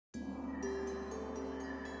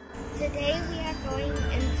Today we are going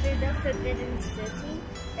into the Forbidden City.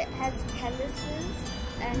 It has palaces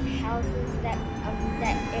and houses that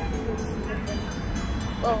emperors lived in,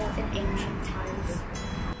 well, in ancient times.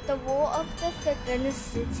 The wall of the Forbidden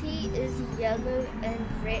City is yellow and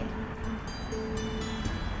red.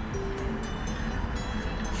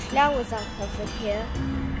 Flowers are covered here.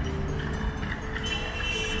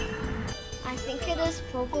 I think it is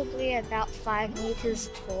probably about 5 meters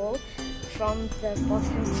tall from the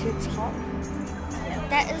bottom to top.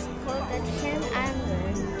 That is called the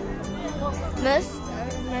Tiananmen.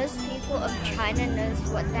 Most people of China knows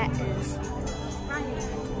what that is.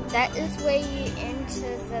 That is where you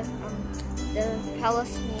enter the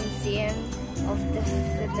Palace Museum of the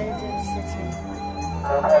Forbidden City.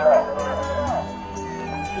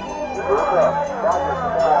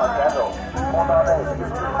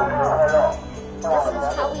 This is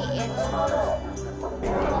how we enter.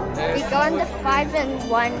 We go on the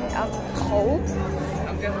 5-in-1 pole.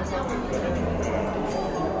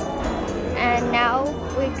 And now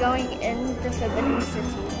we're going in the Forbidden City.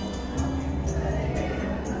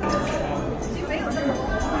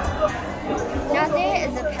 Now there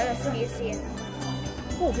is a Palace Museum.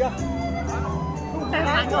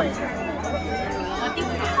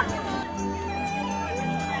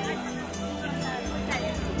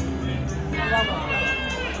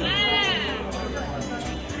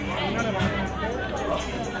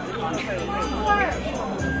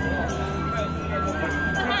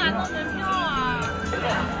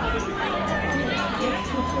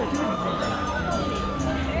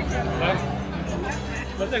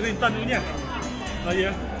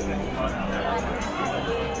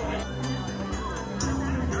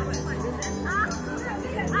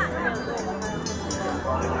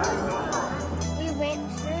 We went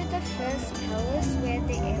through the first palace where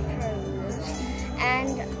the emperor lives,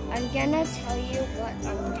 and I'm gonna tell you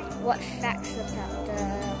what facts about the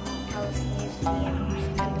Palace Museum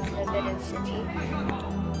and the Forbidden City.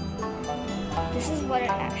 This is what it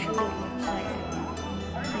actually looks like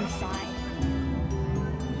inside.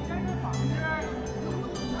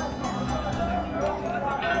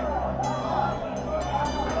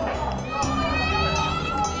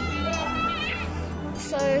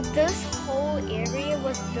 So this whole area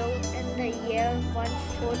was built in the year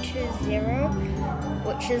 1420,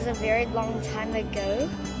 which is a very long time ago.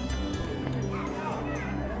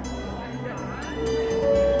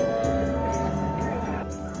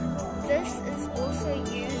 This is also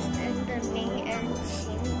used in the Ming and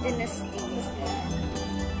Qing dynasties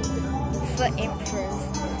for emperors.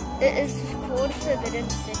 It is called Forbidden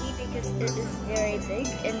City because it is very big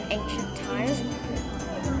in ancient times,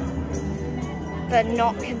 but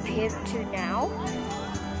not compared to now.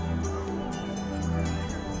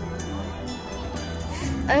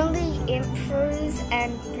 Only emperors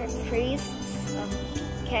and priests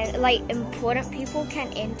can, like important people,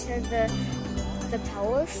 can enter the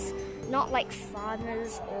palace. Not like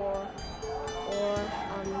farmers or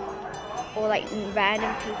like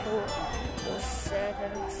random people or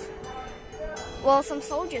servants. Well, some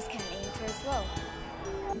soldiers can enter as well.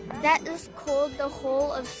 That is called the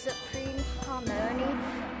Hall of Supreme Harmony.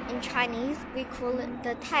 In Chinese, we call it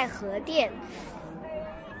the Taihe Dian.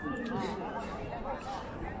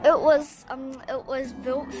 It was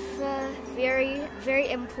built for very, very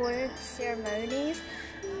important ceremonies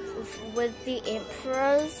with the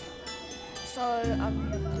emperors. So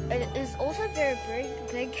it is also very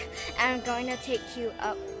big, and I'm going to take you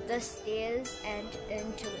up the stairs and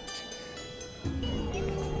into it.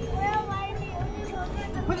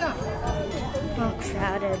 Oh,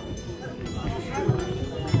 crowded.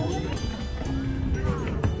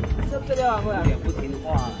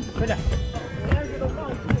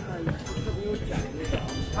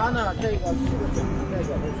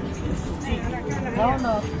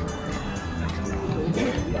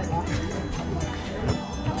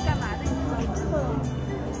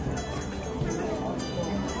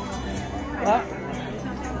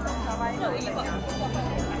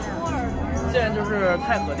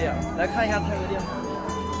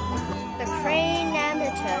 The crane and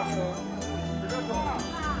the turtle.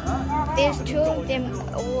 There's two of them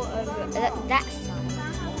all over that side.